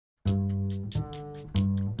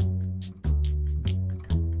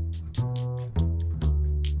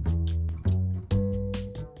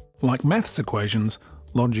Like maths equations,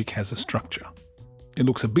 logic has a structure. It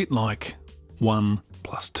looks a bit like 1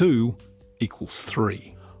 plus 2 equals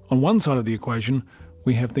 3. On one side of the equation,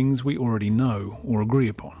 we have things we already know or agree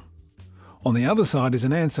upon. On the other side is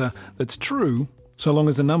an answer that's true so long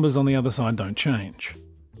as the numbers on the other side don't change.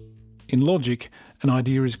 In logic, an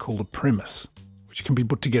idea is called a premise, which can be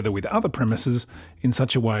put together with other premises in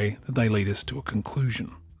such a way that they lead us to a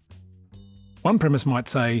conclusion. One premise might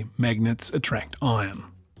say magnets attract iron.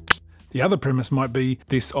 The other premise might be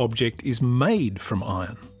this object is made from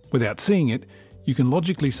iron. Without seeing it, you can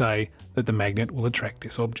logically say that the magnet will attract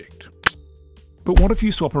this object. But what if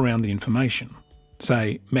you swap around the information?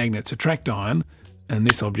 Say magnets attract iron and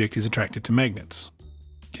this object is attracted to magnets.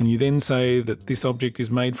 Can you then say that this object is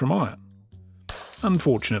made from iron?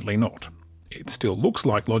 Unfortunately not. It still looks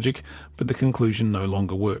like logic, but the conclusion no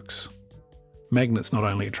longer works. Magnets not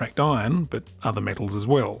only attract iron, but other metals as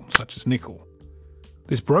well, such as nickel.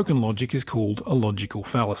 This broken logic is called a logical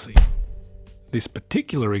fallacy. This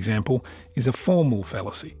particular example is a formal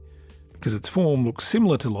fallacy, because its form looks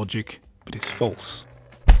similar to logic, but is false.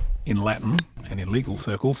 In Latin, and in legal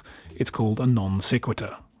circles, it's called a non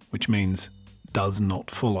sequitur, which means does not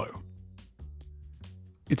follow.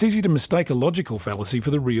 It's easy to mistake a logical fallacy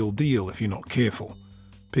for the real deal if you're not careful.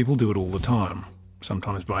 People do it all the time,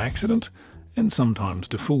 sometimes by accident, and sometimes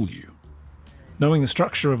to fool you. Knowing the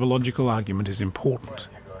structure of a logical argument is important.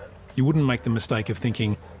 You wouldn't make the mistake of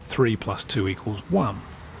thinking 3 plus 2 equals 1.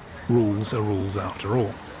 Rules are rules after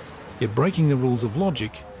all. Yet breaking the rules of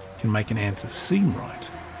logic can make an answer seem right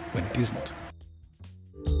when it isn't.